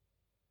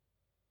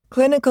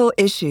Clinical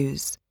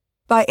Issues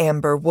by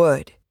Amber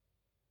Wood.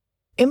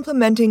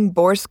 Implementing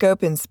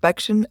borescope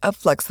inspection of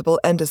flexible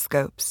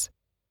endoscopes.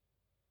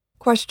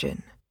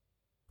 Question: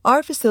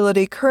 Our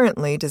facility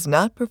currently does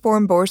not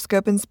perform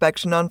borescope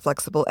inspection on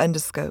flexible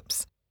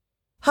endoscopes.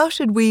 How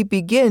should we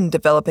begin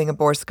developing a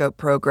borescope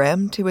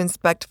program to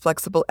inspect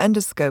flexible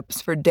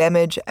endoscopes for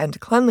damage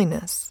and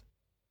cleanliness?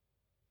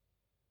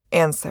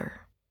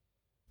 Answer: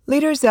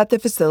 Leaders at the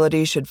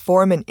facility should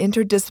form an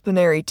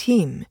interdisciplinary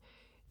team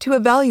to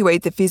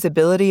evaluate the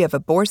feasibility of a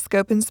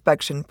borescope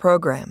inspection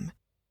program,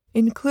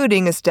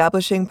 including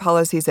establishing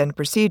policies and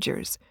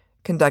procedures,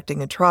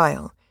 conducting a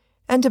trial,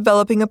 and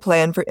developing a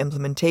plan for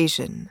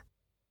implementation.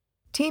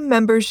 Team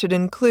members should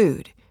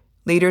include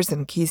leaders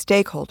and key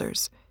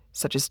stakeholders,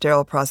 such as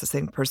sterile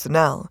processing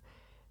personnel,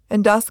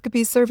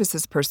 endoscopy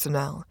services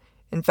personnel,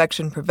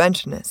 infection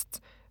preventionists,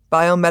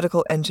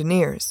 biomedical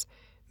engineers,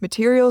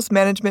 materials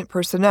management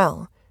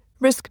personnel,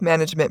 risk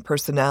management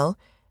personnel,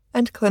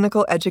 and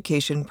clinical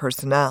education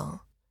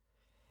personnel.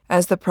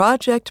 As the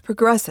project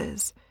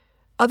progresses,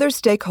 other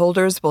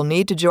stakeholders will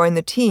need to join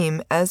the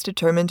team as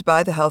determined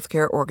by the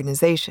healthcare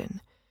organization,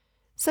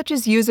 such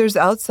as users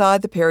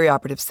outside the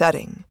perioperative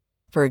setting,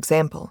 for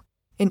example,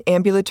 in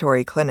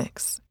ambulatory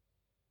clinics.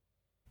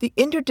 The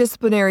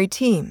interdisciplinary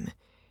team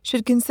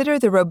should consider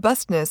the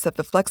robustness of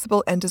the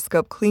flexible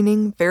endoscope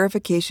cleaning,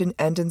 verification,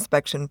 and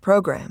inspection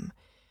program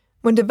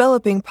when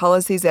developing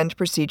policies and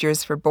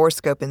procedures for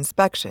borescope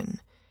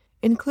inspection,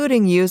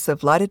 including use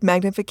of lighted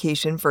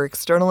magnification for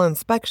external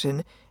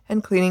inspection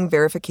and cleaning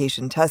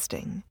verification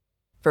testing.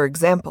 For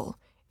example,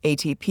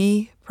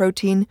 ATP,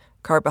 protein,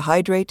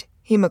 carbohydrate,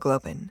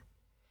 hemoglobin.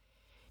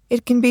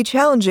 It can be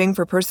challenging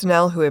for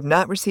personnel who have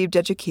not received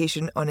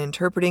education on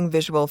interpreting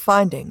visual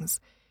findings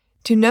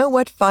to know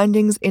what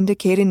findings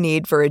indicate a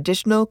need for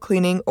additional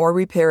cleaning or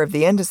repair of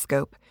the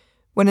endoscope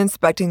when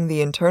inspecting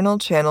the internal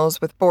channels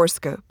with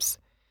borescopes.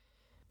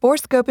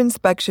 Borescope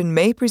inspection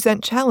may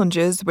present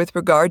challenges with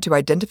regard to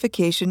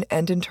identification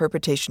and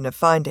interpretation of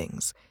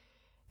findings,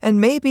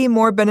 and may be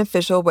more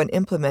beneficial when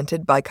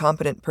implemented by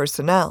competent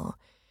personnel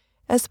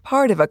as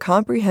part of a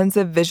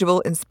comprehensive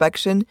visual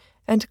inspection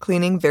and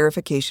cleaning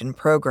verification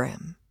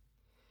program.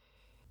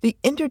 The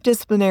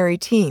interdisciplinary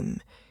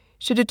team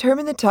should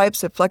determine the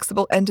types of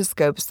flexible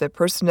endoscopes that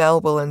personnel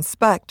will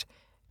inspect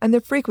and the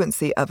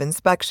frequency of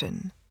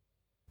inspection.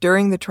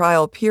 During the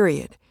trial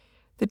period,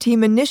 the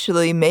team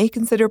initially may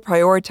consider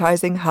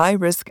prioritizing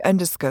high-risk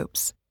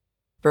endoscopes,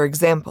 for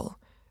example,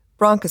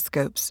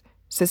 bronchoscopes,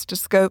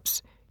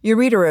 cystoscopes,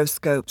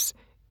 ureteroscopes,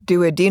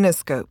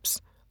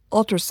 duodenoscopes,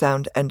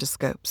 ultrasound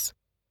endoscopes,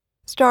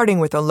 starting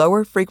with a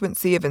lower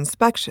frequency of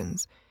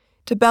inspections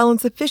to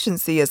balance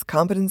efficiency as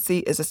competency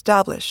is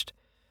established,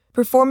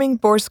 performing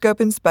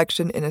borescope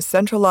inspection in a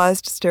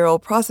centralized sterile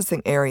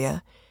processing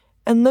area,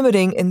 and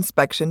limiting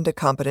inspection to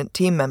competent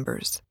team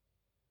members.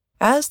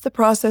 As the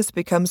process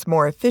becomes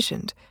more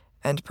efficient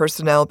and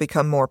personnel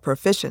become more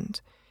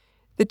proficient,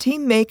 the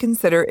team may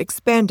consider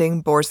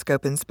expanding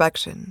borescope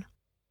inspection.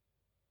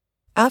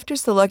 After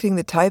selecting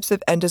the types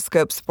of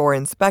endoscopes for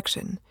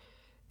inspection,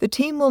 the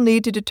team will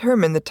need to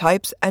determine the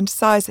types and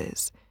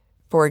sizes,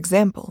 for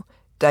example,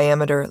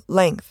 diameter,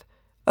 length,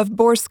 of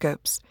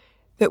borescopes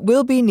that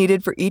will be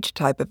needed for each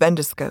type of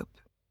endoscope.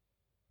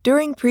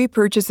 During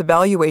pre-purchase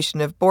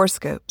evaluation of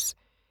borescopes,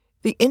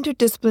 the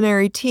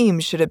interdisciplinary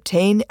team should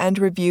obtain and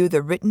review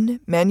the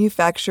written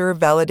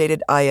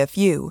manufacturer-validated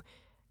IFU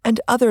and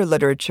other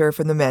literature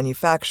from the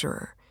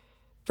manufacturer,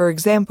 for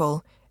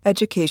example,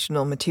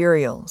 educational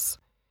materials.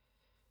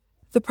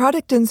 The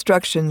product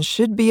instructions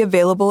should be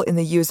available in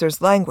the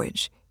user's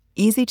language,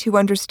 easy to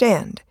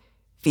understand,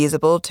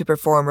 feasible to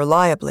perform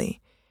reliably,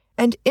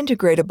 and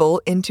integratable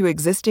into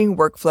existing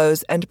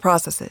workflows and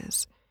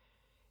processes.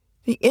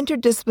 The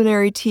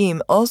interdisciplinary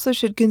team also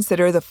should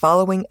consider the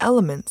following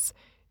elements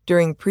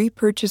during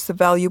pre-purchase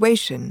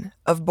evaluation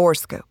of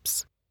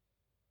borescopes.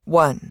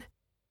 1.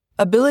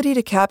 Ability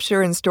to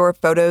capture and store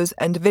photos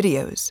and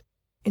videos,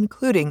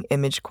 including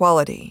image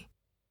quality.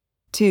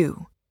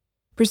 2.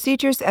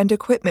 Procedures and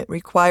equipment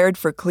required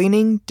for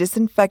cleaning,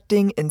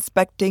 disinfecting,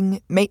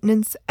 inspecting,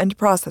 maintenance, and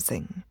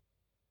processing.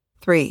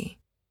 3.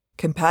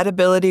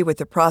 Compatibility with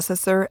the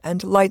processor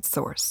and light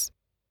source.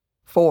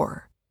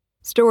 4.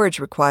 Storage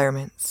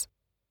requirements.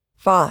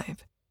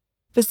 5.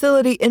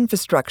 Facility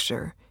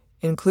infrastructure,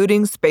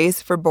 including space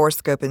for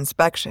borescope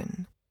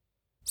inspection.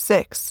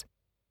 6.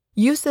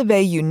 Use of a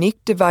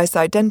unique device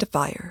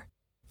identifier,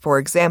 for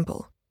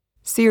example,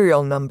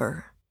 serial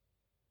number.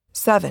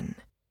 7.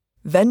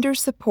 Vendor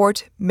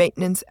support,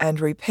 maintenance,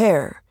 and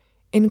repair,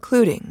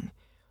 including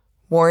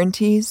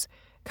warranties,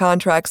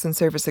 contracts and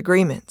service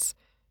agreements,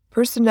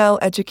 personnel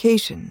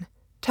education,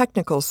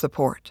 technical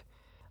support,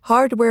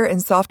 hardware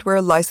and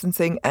software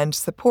licensing and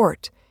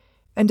support,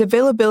 and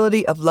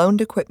availability of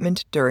loaned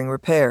equipment during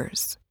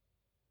repairs.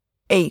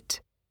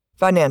 8.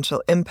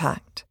 Financial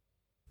impact.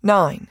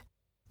 9.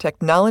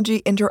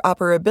 Technology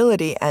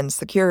interoperability and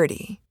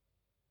security.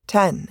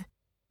 10.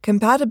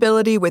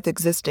 Compatibility with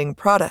existing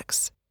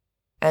products.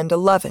 And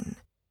 11.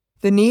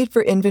 The need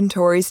for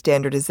inventory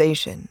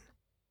standardization.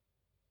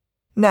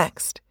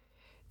 Next,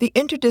 the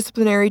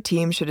interdisciplinary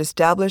team should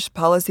establish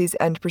policies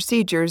and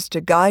procedures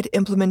to guide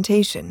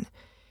implementation,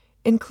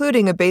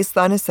 including a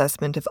baseline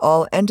assessment of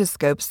all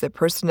endoscopes that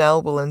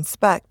personnel will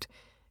inspect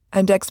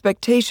and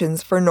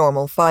expectations for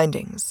normal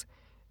findings.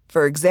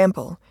 For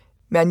example,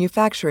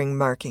 manufacturing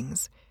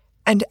markings,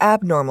 and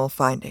abnormal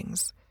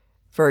findings.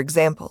 For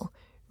example,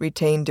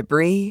 retained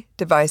debris,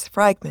 device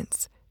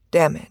fragments,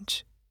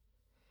 damage.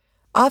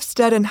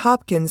 Ofsted and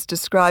Hopkins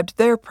described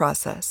their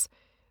process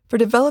for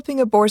developing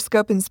a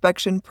borescope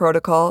inspection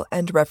protocol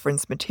and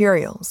reference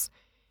materials,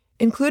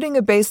 including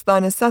a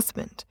baseline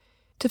assessment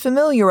to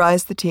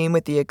familiarize the team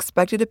with the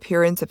expected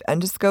appearance of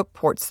endoscope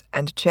ports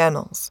and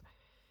channels.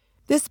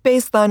 This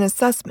baseline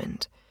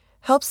assessment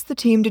helps the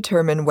team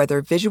determine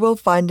whether visual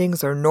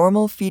findings are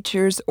normal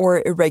features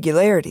or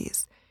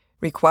irregularities,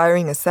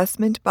 requiring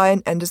assessment by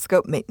an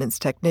endoscope maintenance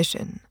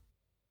technician.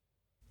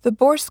 The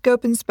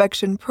borescope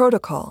inspection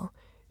protocol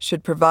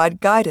should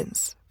provide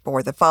guidance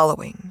for the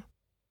following.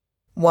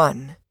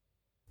 1.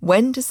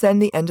 When to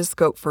send the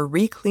endoscope for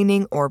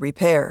recleaning or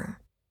repair.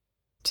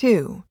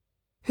 2.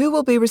 Who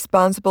will be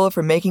responsible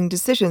for making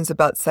decisions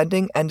about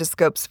sending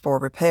endoscopes for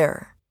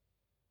repair?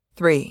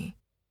 3.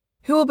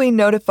 Who will be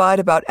notified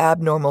about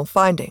abnormal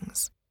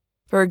findings?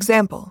 For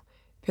example,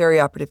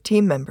 perioperative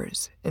team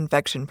members,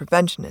 infection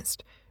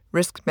preventionist,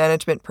 risk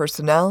management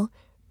personnel,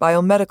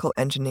 biomedical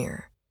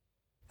engineer.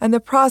 And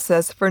the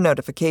process for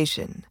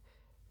notification.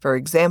 For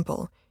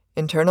example,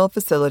 internal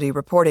facility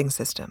reporting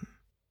system.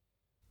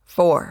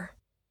 4.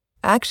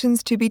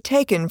 Actions to be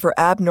taken for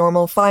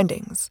abnormal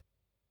findings.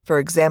 For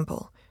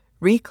example,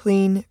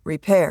 reclean,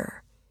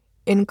 repair,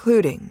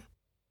 including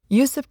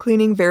use of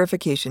cleaning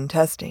verification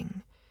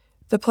testing,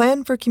 the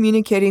plan for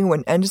communicating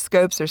when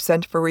endoscopes are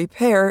sent for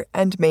repair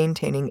and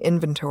maintaining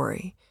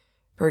inventory,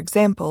 for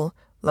example,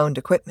 loaned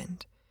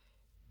equipment,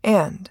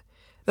 and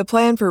the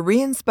plan for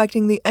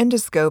re-inspecting the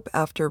endoscope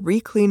after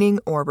recleaning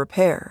or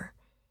repair.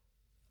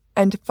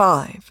 And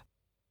 5.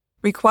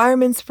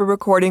 Requirements for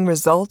recording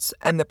results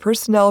and the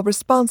personnel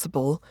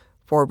responsible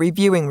for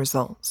reviewing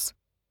results.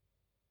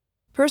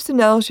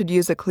 Personnel should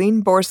use a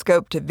clean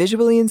borescope to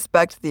visually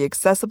inspect the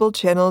accessible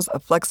channels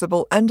of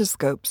flexible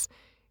endoscopes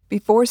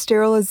before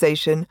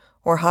sterilization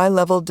or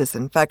high-level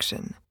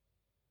disinfection.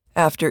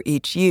 After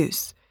each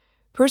use,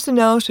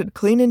 personnel should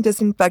clean and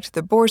disinfect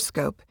the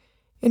borescope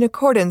in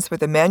accordance with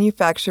the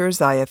manufacturer's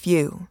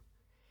IFU.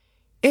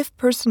 If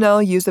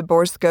personnel use a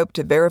borescope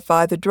to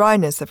verify the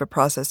dryness of a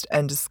processed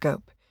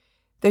endoscope,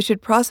 they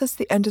should process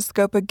the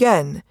endoscope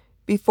again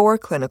before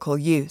clinical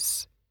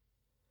use.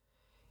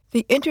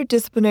 The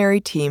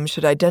interdisciplinary team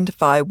should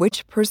identify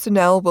which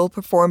personnel will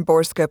perform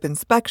borescope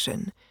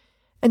inspection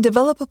and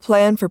develop a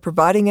plan for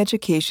providing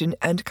education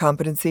and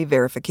competency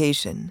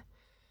verification.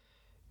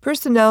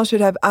 Personnel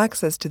should have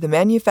access to the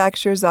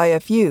manufacturer's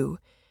IFU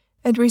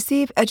and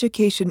receive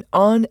education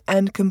on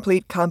and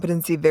complete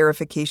competency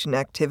verification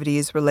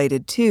activities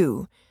related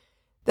to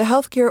the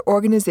healthcare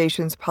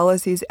organization's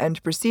policies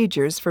and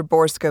procedures for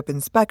borescope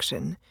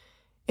inspection,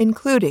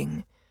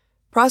 including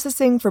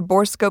processing for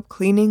borescope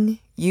cleaning,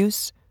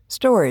 use,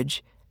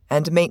 storage,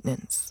 and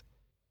maintenance.